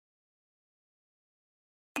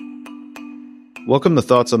Welcome to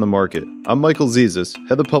Thoughts on the Market. I'm Michael Zezas,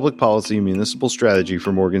 Head of Public Policy and Municipal Strategy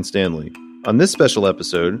for Morgan Stanley. On this special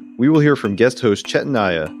episode, we will hear from guest host Chetan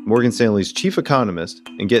Nair, Morgan Stanley's chief economist,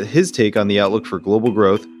 and get his take on the outlook for global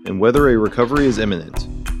growth and whether a recovery is imminent.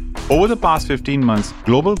 Over the past 15 months,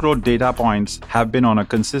 global growth data points have been on a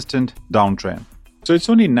consistent downtrend. So it's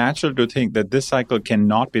only natural to think that this cycle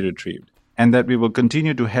cannot be retrieved and that we will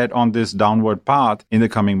continue to head on this downward path in the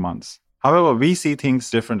coming months. However, we see things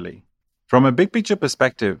differently. From a big picture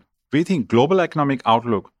perspective, we think global economic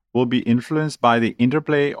outlook will be influenced by the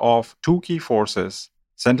interplay of two key forces: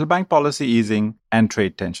 central bank policy easing and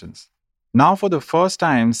trade tensions. Now, for the first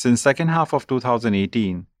time since second half of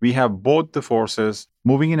 2018, we have both the forces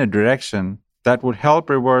moving in a direction that would help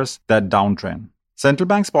reverse that downtrend. Central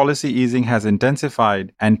bank's policy easing has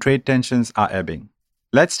intensified and trade tensions are ebbing.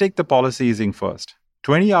 Let's take the policy easing first.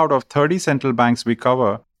 20 out of 30 central banks we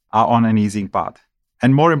cover are on an easing path.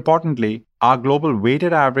 And more importantly, our global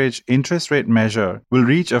weighted average interest rate measure will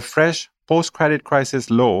reach a fresh post-credit crisis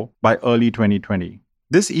low by early 2020.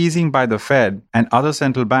 This easing by the Fed and other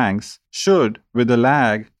central banks should, with a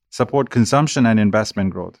lag, support consumption and investment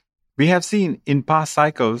growth. We have seen in past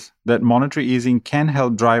cycles that monetary easing can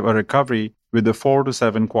help drive a recovery with a 4 to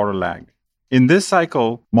 7 quarter lag. In this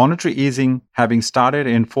cycle, monetary easing having started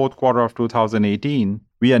in fourth quarter of 2018,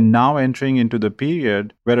 we are now entering into the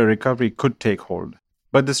period where a recovery could take hold.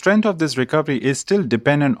 But the strength of this recovery is still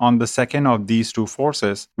dependent on the second of these two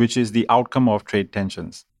forces, which is the outcome of trade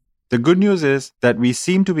tensions. The good news is that we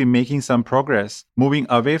seem to be making some progress, moving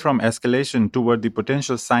away from escalation toward the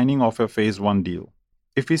potential signing of a phase 1 deal.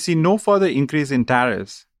 If we see no further increase in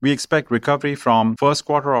tariffs, we expect recovery from first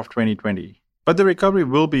quarter of 2020. But the recovery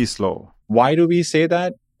will be slow. Why do we say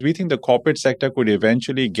that? We think the corporate sector could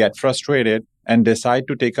eventually get frustrated and decide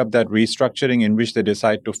to take up that restructuring in which they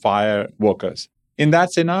decide to fire workers. In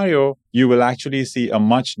that scenario, you will actually see a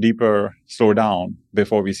much deeper slowdown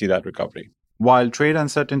before we see that recovery. While trade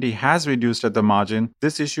uncertainty has reduced at the margin,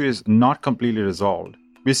 this issue is not completely resolved.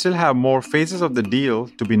 We still have more phases of the deal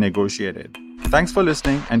to be negotiated. Thanks for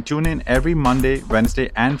listening and tune in every Monday,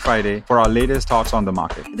 Wednesday, and Friday for our latest thoughts on the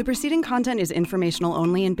market. The preceding content is informational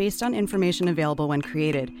only and based on information available when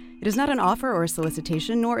created. It is not an offer or a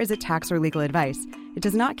solicitation, nor is it tax or legal advice. It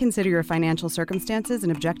does not consider your financial circumstances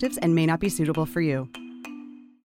and objectives and may not be suitable for you.